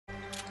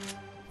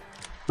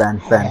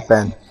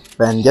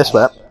Ben, guess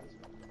what?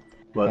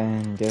 What?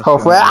 Ben, guess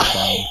Halfway.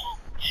 what?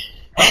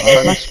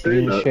 My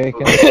screen's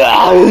shaking.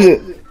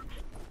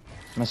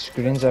 My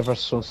screen's ever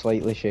so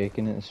slightly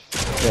shaking. It's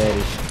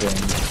very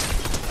strange.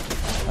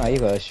 Ah, you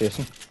got this,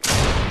 Jason.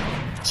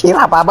 Chỉ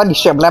là ba body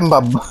shape lamb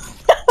bum.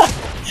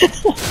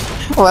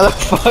 What the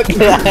fuck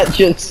did I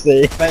just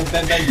say? Ben.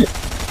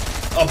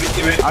 I'll beat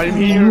you, mate. I'm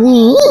here!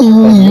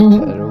 Ben,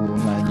 you're terrible,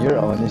 man. You're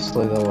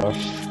honestly the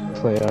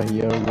worst player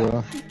here,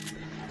 bro.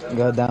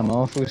 Goddamn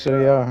awful, so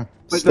you are.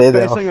 Like, Stay the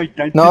there. best thing I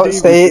did No,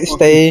 today was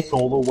stay. the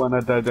solo one I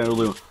did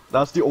earlier.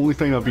 That's the only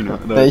thing I've been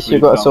at. Nice, you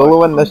got a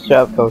solo in this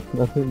chapter.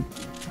 Nothing.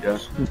 Yeah.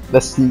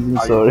 This season,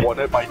 sorry. I won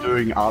it by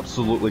doing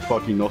absolutely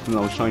fucking nothing.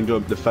 I was trying to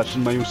do the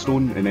fishing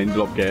milestone and ended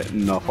up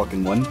getting a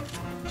fucking win.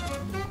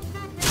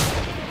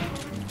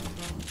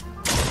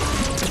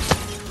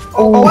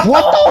 Oh,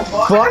 what the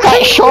fuck?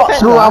 I shot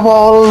through a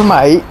wall,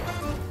 mate.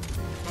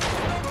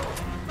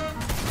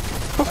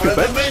 Fuck you,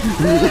 bitch!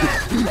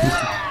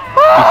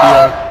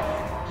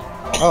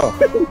 Oh.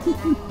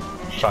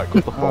 Jack,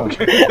 what the fuck?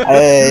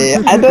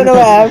 I don't know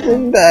what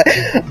happened.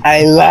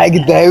 I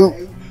lagged out.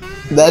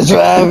 That's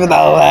what happened.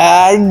 I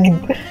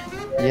lagged.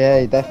 Yeah,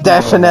 he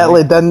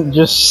Definitely didn't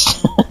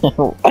just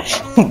walk Do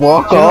you know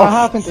what off.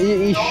 happened?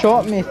 He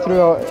shot me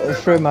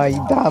through my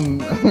damn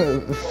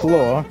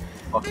floor,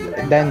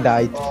 then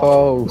died.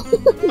 Fall.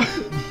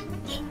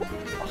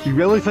 You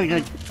really think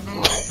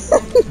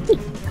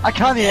I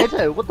can't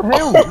edit? What the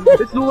hell?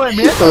 It's no way,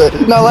 mate!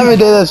 No, let me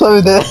do this. Let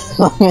me do this.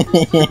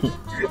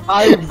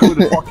 I'm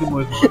gonna fucking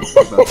lose.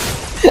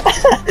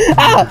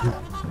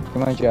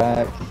 Come on,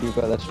 Jack. You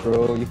got this,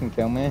 bro. You can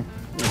kill me.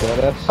 You got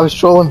this. I was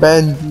trolling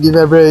Ben. Give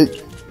me a break.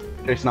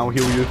 Jason, I'll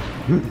heal you.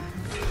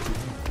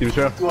 You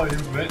sure? Go on,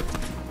 mate.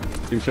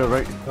 You sure,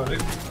 right? Got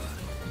it.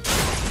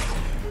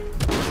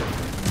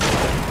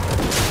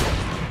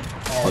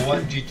 Oh,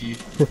 what GG.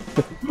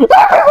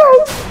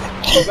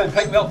 Oh, Ben,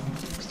 pick me up.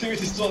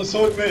 Seriously, still on the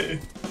sword, mate.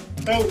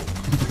 Help.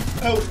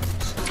 Help.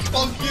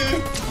 Fuck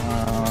you.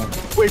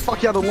 Wait,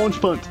 fuck, you had a launch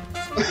pad!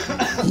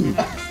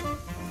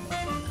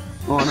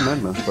 Oh, I'm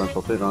in, man.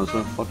 I'll take that as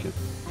well. Fuck you.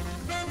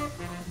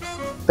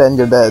 Ben,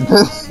 you're dead.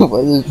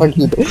 What the fuck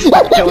you do?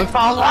 Killing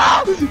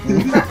Fowler!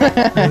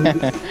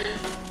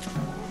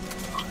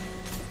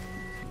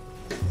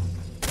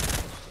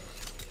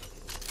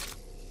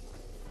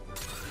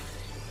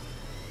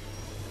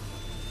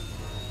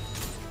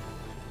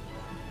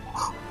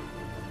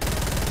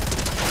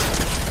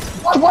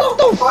 What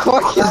the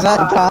fuck is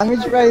that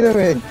damage, by the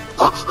way?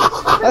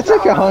 That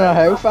took 100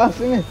 health off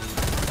of me.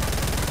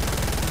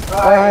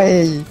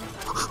 Why?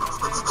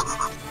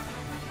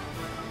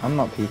 I'm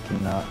not peeking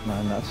that,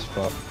 man. That's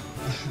fucked.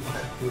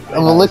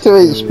 I'm only 2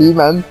 HP,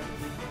 man.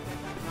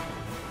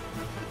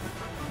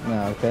 No,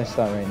 I'll test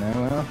that right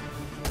now, will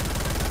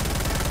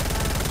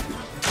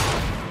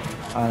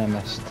I? And I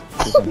missed.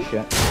 Cause I'm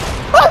shit.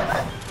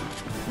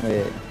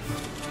 Wait.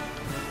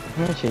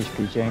 How much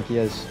HP Janky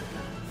is?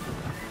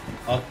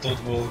 I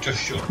don't know, just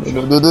shut. Do.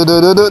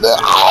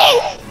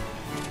 Oh,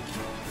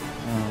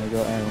 I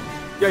got out.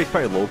 Yeah, he's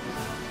pretty low.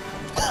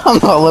 I'm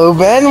not low,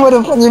 Ben. What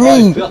the fuck do you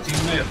mean?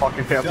 13, mate.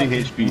 Fucking 13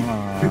 HP.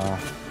 Aw.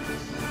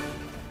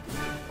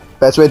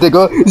 Best way to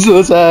go.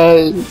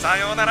 Suicide.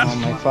 Oh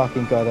my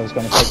fucking god, I was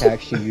gonna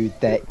pickaxe you, you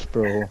dick,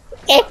 bro.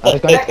 I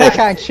was gonna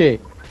pickaxe you!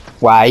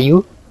 Why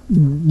you?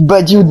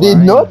 But you did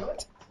Why?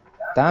 not.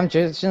 Damn,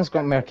 Jason's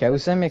got more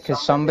kills than me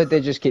because somebody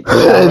just keeps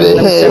killing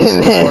themselves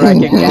before I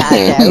can get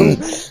a kill.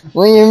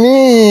 What do you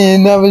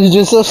mean? That was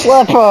just a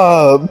slap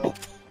up.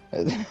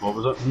 What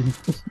was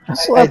it?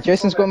 Slap.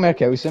 Jason's got more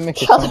kills than me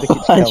because Shut somebody up,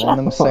 keeps killing shut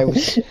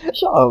themselves.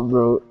 Shut up,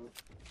 bro.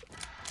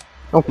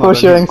 Of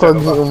course you're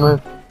incognito,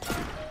 man.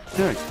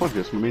 Yeah, fuck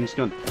this, my main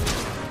skin.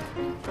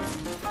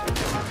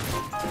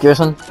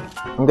 Jason,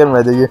 I'm getting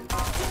rid of you.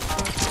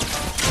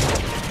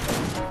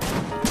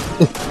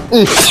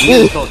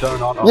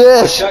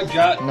 Yes!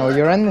 Jack. No,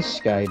 you're in the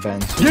sky,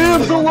 Ben. So Yeah,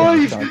 I'm still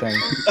alive! Where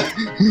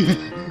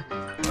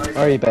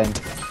are you, Ben?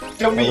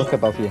 Kill I me. look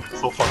above you.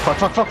 So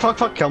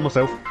fuck, kill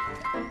myself.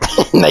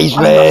 Nice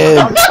man!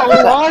 I'm still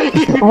alive!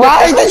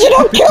 Why did you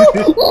not kill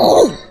me?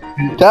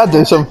 Gotta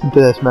do something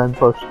to this man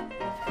first.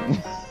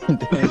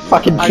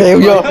 Fucking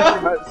failure!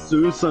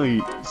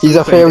 Suicide. He's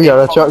a failure,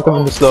 I chucked him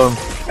in the storm.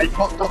 I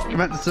fucked up,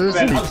 committed Ben,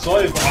 suicide. I'm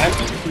sorry, but I have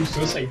to do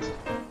suicide.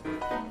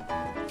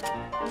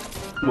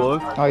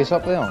 What? Oh, he's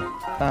up there.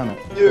 Damn it.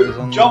 He's You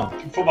on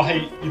jumped from a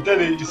height, you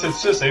did it, you said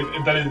suicide,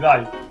 and then you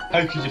died.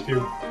 How could you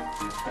feel?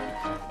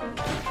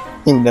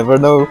 You never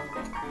know.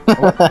 Oh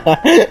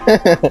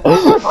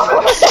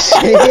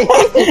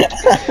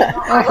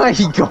my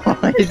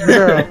god,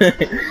 bro.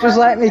 Just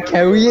let me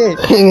kill you.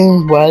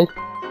 Why?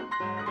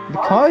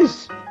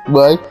 Because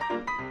Why?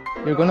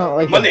 you're gonna look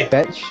like Money. a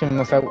bitch and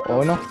without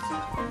honour.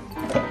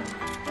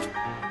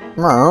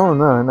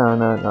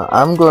 No.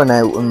 I'm going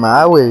out in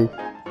my way.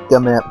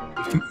 Give me it.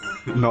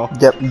 No.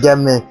 Give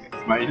me.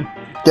 Mine.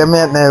 Give me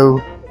it now.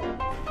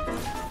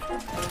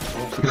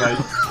 Right.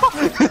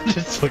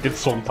 Just fucking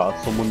swung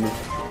past someone.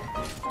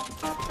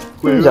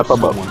 Who's up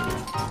above? someone?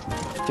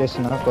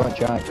 Jason, I've got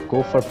Jack.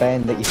 Go for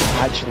Ben that you can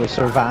actually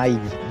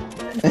survive.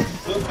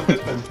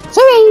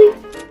 Sorry!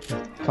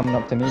 Coming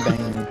up to me,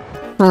 Ben.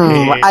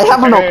 I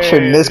have an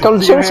option. It's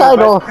called suicide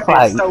or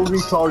fight. It's still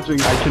recharging.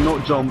 I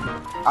cannot jump.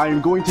 I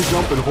am going to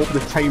jump and hope the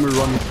timer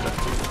runs.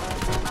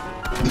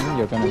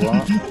 You're gonna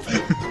what?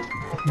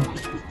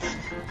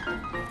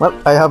 Well,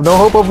 I have no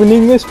hope of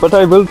winning this, but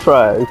I will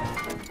try.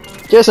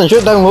 Jason,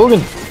 shoot down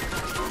Logan.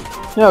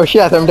 Oh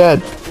shit, I'm dead.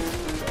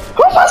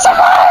 Who will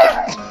survive?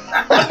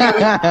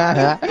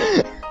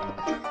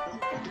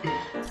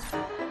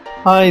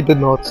 I did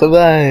not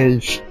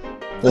survive.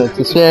 That's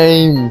a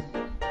shame.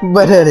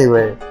 But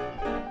anyway.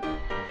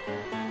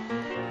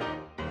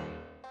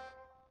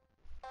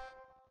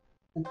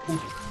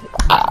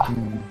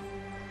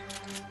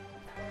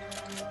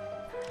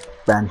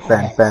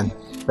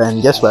 Ben,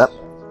 guess what?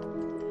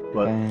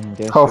 What? Ben,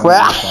 guess Oh, what?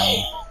 well.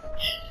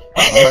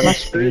 My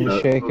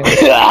screen's shaking.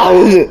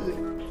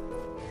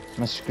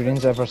 My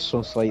screen's ever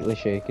so slightly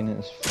shaking.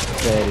 It's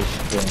very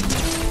strange.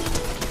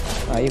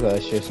 Ah, you got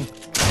this, Jason.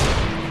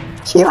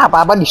 Sila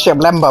pa ba ni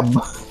Shablambam?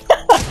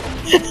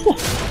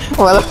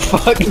 What the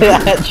fuck did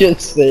that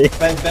just say?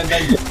 Ben.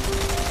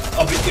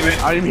 I'll beat you,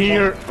 mate. I'm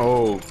here.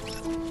 Oh,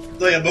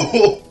 No, you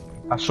know.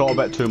 I shot a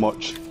bit too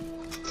much.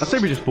 I say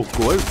we just both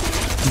go out. I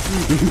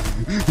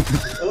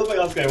don't think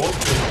that's gonna work.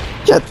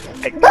 Shit.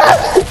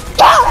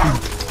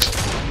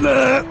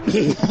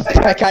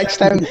 Pickaxe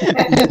down.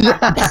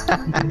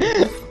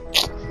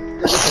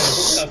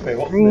 That's gonna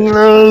work.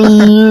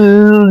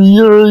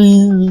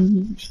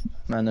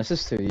 Man, this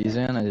is too easy,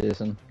 isn't it,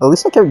 Jason? At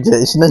least I kept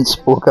Jason and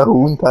spoke a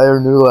whole entire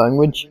new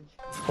language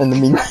in the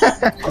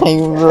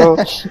meantime, bro.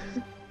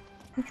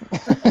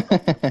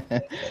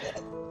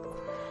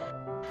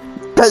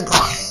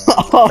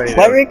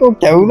 Let me go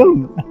kill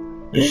them.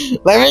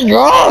 Let me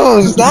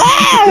go! Stop!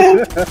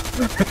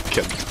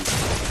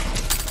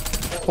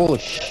 Holy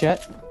shit.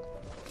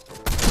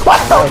 What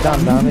the? Oh,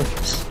 damn damage.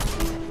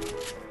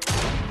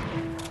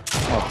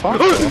 Oh,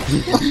 fuck off.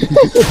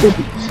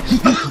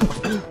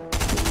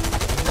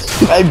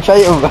 I'm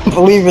fighting, I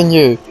believe in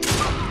you.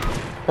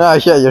 Ah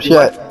shit, you're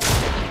shit.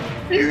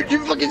 You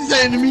fucking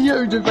sending me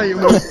out to fight him.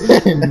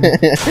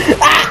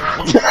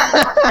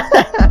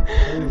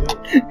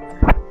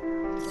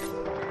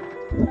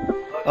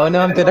 Oh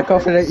no, I'm doing a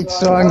copyrighted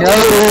song.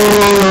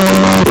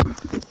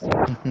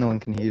 No one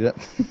can hear it.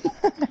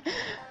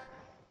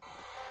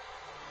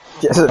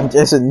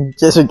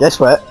 Jason, guess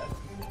what?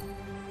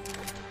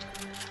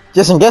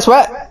 Jason, guess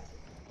what?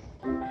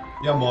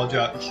 You're more,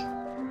 Jack.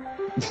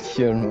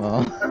 You're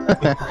not.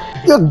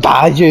 You're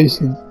bad,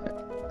 Jason.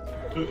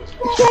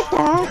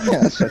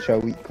 That's such a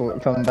weak quote to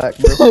come back,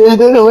 bro. I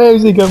don't know where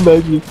he come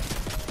back to.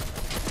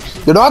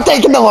 You're not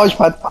taking the launch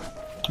pad.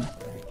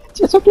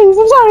 Jason, please,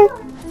 I'm sorry.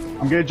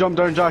 I'm gonna jump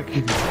down, Jack.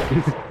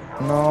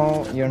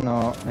 No, you're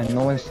not, and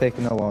no one's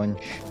taking the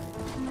launch.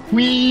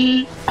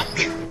 Wee!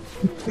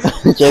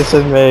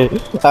 Jason, mate.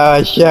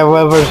 Oh shit,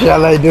 whatever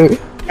shall I do?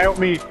 Help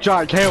me,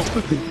 Jack, help!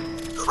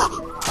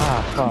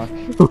 Ah, fuck.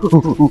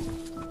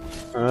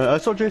 I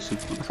saw Jason.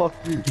 What the fuck?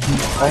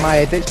 All my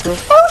edits, bro.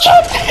 Oh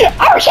shit!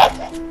 Oh shit!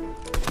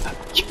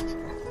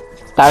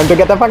 Time to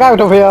get the fuck out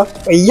of here!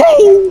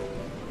 Yay!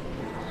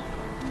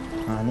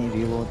 Ah, I need to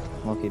reload.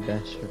 Lucky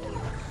bastard.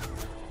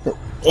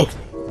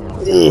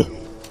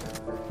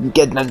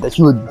 Get on the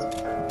shoot.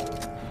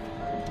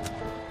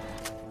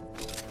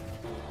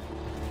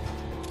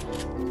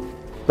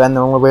 Ben,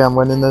 the only way I'm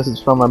winning this is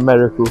from a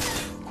miracle.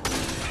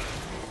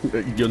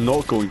 You're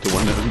not going to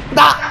win it.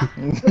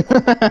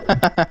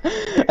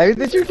 How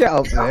did you get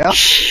up there?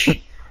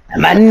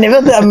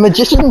 A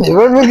magician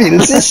never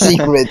reveals his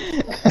secret.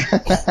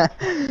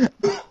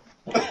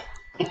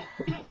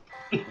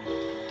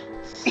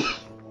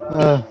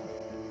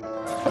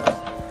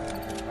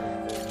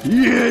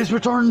 Yes,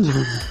 returned!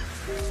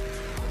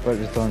 What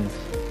was done?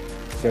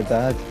 Your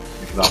dad?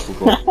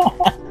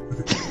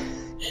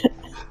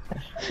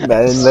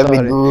 Ben, let me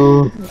Sorry.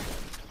 go.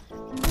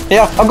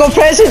 Yeah, I've got a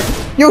present!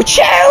 You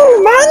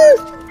chill,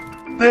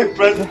 man! Hey,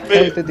 friend, How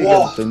mate. did he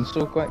What? get done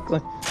so quickly?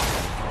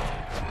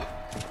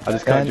 I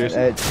just can't, And,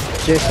 Jason.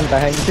 Jason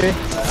behind you.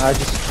 I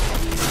just.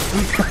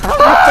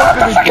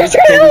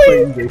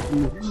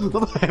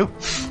 What the hell?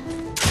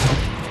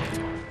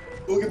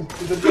 Logan,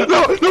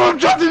 No, I'm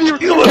trapped in here!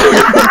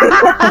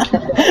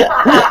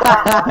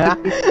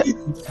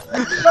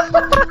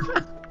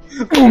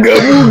 Ooga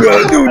ooga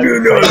doo doo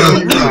doo.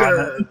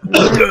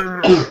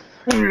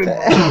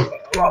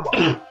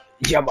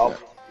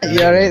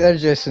 You're right there,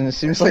 Jason. It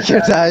seems like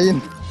you're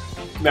dying.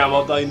 Man, I'm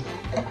all dying.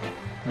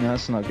 No,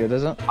 that's not good,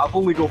 is it? I've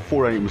only got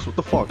 4 items, what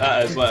the fuck?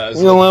 That is what it is.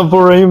 You don't have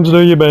 4 aims, do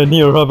you, Ben?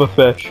 Here, have a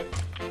fish.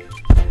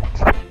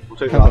 We'll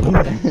take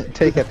that.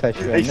 Take a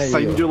picture. A There you go.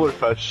 singular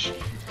fish.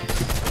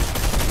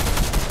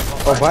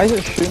 Oh, why is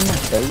it shooting me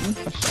down?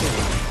 That's so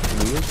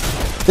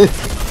weird.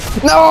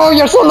 No,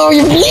 you're so low,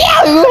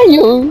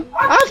 you.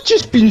 I've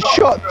just been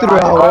shot through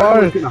a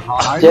wall.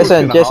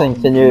 Jason,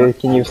 can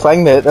you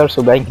fling me out there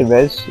so Ben can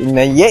res? And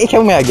then you get to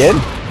kill me again.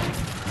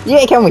 You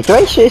get to kill me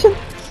twice, Jason.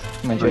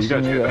 Am I No, you just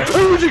guys you get there? that.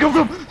 Where'd you come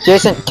from?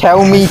 Jason,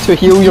 tell me to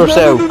heal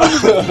yourself. No,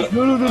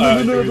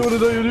 I don't wanna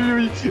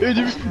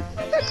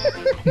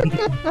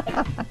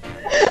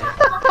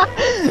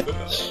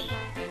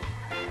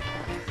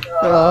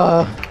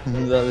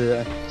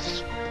die.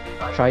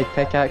 Try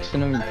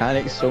pickaxing him, you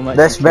panic so much.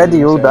 This you kill video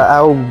yourself. that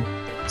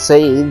I'll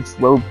save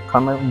will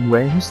come out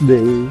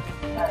Wednesday.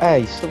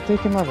 Hey, stop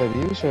taking my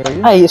videos, are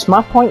you? Hey, it's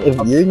my point of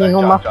view, you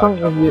know my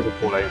point of view.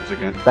 4 items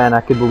again. Ben,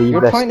 I could believe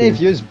Your this point game. of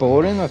view is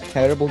boring with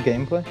terrible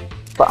gameplay.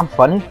 But I'm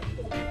funny.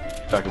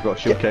 Jack, I've got a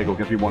shield keg, I'll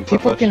give you one for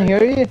People fish. can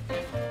hear you.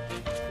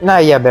 Nah,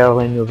 yeah,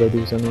 barely in your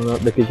videos, I know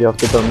that, because you have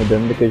to turn me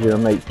down because your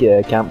mic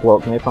can't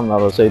block me from the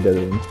other side of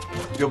the room.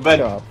 Yo, Ben,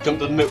 Shut up. jump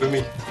to the moat with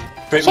me.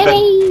 Right,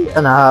 Ben.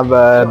 And I have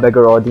a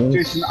bigger audience.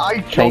 Jason, I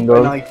Kind jump of.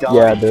 and I die.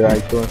 Yeah, do I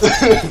do.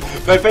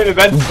 Ben, fight me,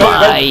 Ben. I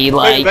Fight me,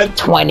 like Ben.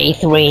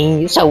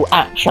 23, so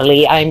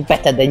actually I'm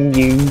better than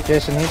you.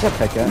 Jason, here's a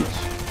pickaxe.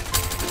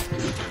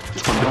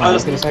 Ah,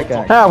 Look at the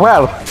pickaxe. Ah,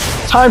 well,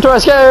 time to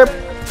escape!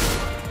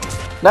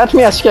 Let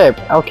me escape!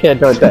 Okay,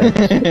 don't die.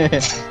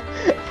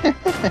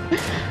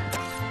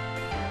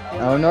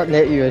 I'll not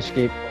let you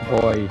escape,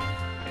 boy.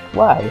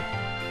 Why?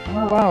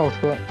 Oh wow,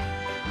 what?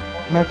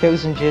 More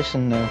kills than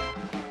Jason now.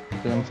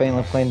 Because I'm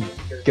finally playing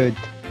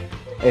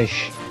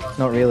good-ish.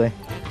 Not really.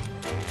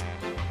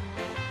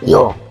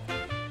 Yo,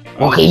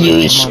 look at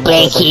you,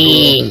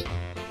 Specky!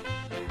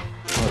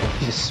 Oh,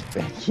 just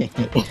specky.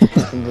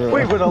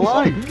 Wait, we're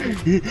alive!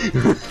 Wait,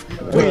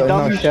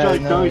 no, that shit,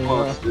 Jack no, died no.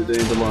 last at the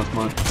end of last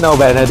match. No,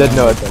 Ben, I didn't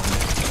know it.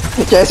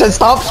 Jason,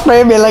 stop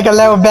spraying me like a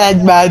little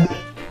bad man!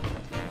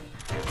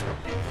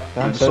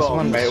 Damn, It's so sort of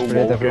someone metal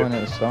sprayed walking. everyone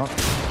at the start.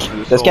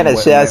 Let's get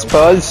it, I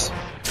suppose.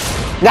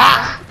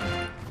 Nah!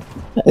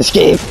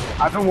 Escape!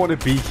 I don't want to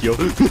be here. I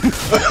don't think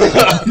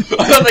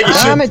you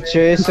Damn should. it,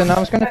 Jason, I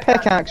was gonna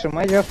pickaxe him.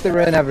 Why'd you have to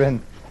ruin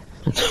everything?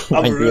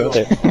 I'm real.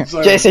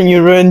 Sorry. Jason,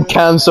 you ruined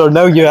cancer.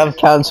 Now you have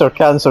cancer.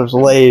 Cancer's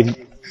lame.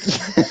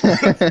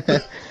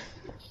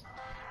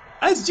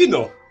 As you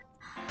know.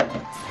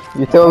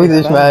 You told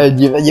this man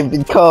you've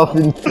been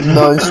coughing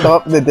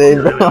non-stop today,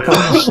 bro. I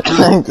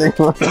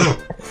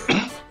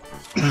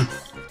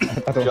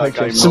don't Jack,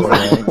 think I'm so.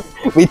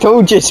 not We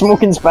told you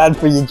smoking's bad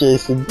for you,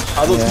 Jason.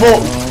 I don't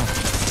smoke.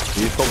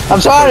 I'm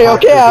sorry,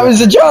 okay, I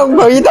was a joke,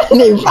 bro. You didn't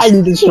even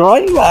find this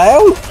right,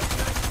 man.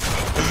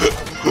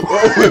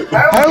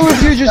 How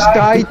have you just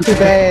died to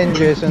Ben,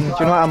 Jason? Do you know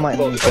what I'm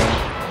letting you say?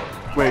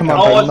 Wait, Come can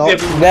on, I- Ben,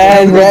 not...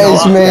 Ben,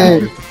 raise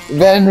me.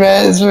 Ben,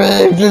 raise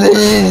me,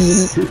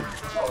 please.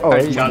 Oh,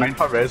 Hey, he's... yeah, mine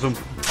for Resum.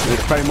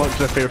 It's pretty much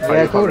a fair fight.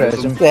 Yeah, for go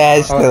res him. Yeah,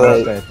 it's Oh, too that's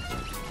late. dead.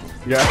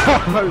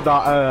 Yeah, about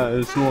that,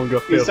 it's no longer a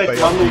fair He's like, fight.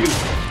 man, Logan.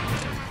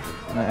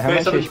 Right, how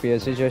much Ben, HP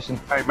is he, Jason?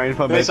 Hey, mind if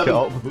I Ben, make it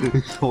up?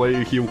 I'll let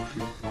you heal.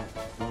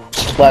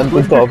 Slammed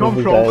on top of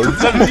his head.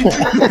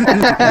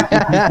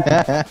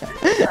 I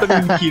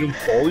didn't even hear him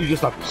fall, you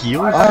just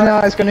appeal. Oh no,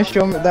 it's gonna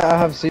show me that I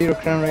have 0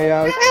 crown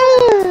royales.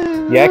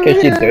 Yeah,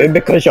 cause you do,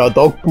 because you're a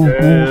dog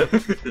poo-poo.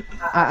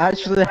 I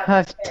actually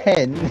have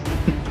 10.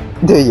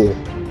 Do you?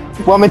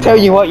 Well, I'm gonna tell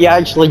you what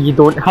you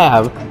don't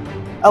have.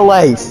 A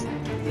life.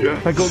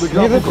 I got the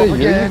Neither grapple do gun you,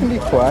 you again. can be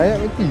quiet,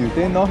 what do you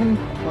do? Nothing?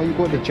 Oh, you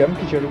go to the gym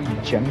because you're a wee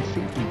gym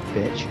freak, you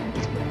bitch.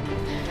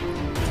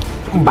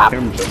 Bap.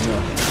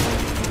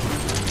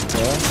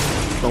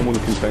 Someone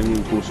who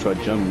companion goes to a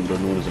gym, they're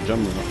known as a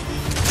gym runner.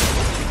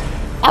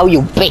 Oh,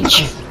 you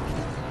bitch!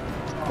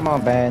 Come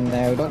on, Ben,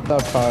 now, don't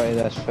third party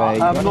this fight.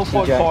 You I'm wanna not see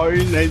fun Jack-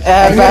 fine, it's...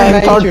 Ben,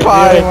 Right, third you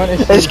party. really wanna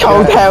see It's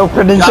called Jack.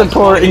 helping and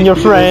supporting your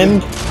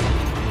friend.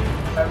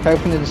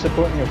 Helping and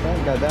supporting your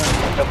friend,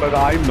 goddamn. But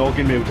I'm not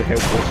gonna be able to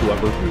help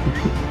whatsoever.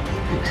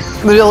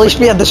 There'd at least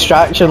be a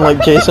distraction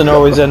like Jason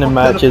always in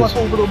matches.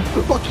 Flip over them.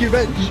 Fuck you,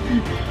 bitch!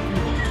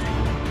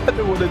 I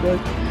don't wanna die.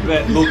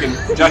 Right, Logan,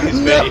 Jack is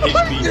very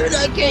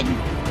HP.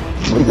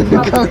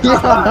 Come here!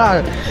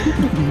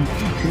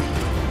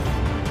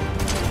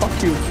 Fuck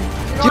you.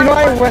 Do you know I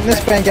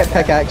witnessed Ben get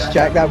pickaxe,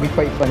 Jack? That'd be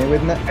quite funny,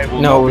 wouldn't it? It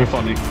will No. not be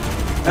funny.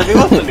 Have you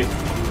looked at me?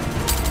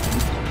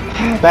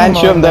 Ben,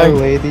 Come shoot him on now, down.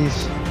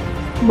 ladies.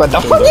 What the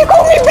fuck you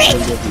call me,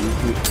 bitch?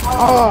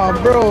 Oh,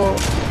 bro!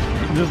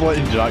 Just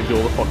letting Jack do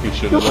all the fucking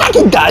shit. You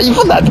fucking die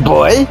for that,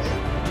 boy.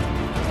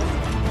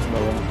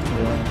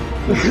 Yeah.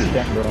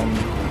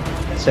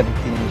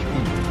 17 HP.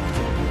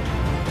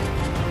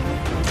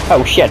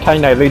 Oh shit, I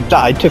nearly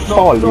died to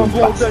fall, No, you I'm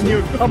blocked in bastard.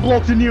 here. I'm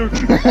blocked in here.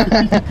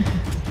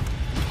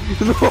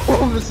 No,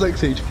 I'm at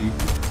 6 HP.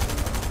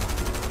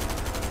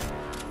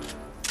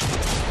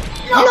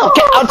 No,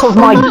 get out of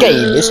my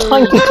game. It's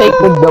time to take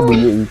the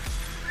W.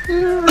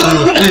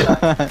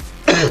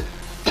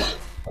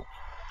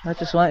 I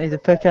just wanted to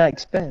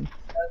pickaxe Ben.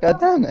 God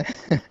damn it.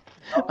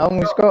 I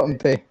almost got him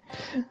too.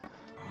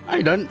 I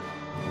didn't.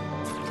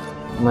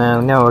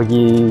 Well, no,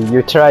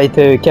 you try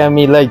to kill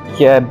me like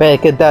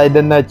Becca died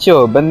in that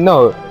show, but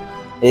no.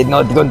 It's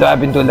not going to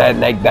happen to that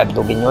like that,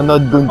 Logan. You're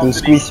not going to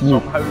squeeze me.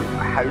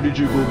 How did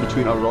you go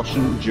between a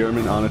Russian,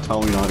 German, and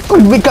Italian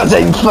accent? Because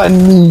I'm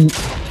funny.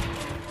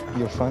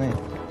 You're funny.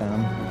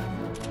 Damn.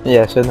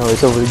 Yes, I know,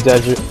 it's over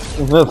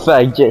exaggerated. Well,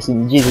 fuck,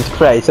 Jason, Jesus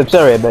Christ, I'm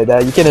sorry about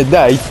that. You kinda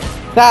died.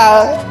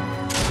 Ah!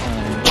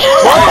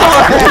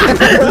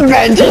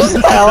 Man just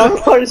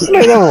teleports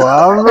through the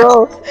wall,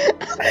 bro.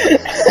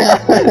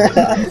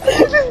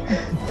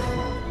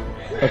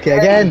 Okay,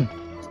 again.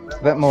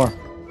 A bit more.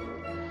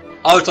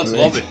 Out onto the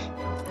lobby.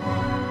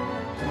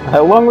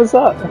 How long was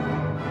that?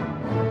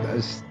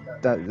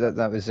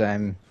 That was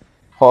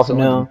Half it's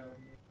an only hour.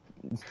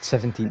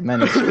 17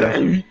 minutes.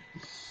 Bro.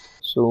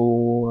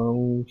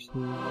 So,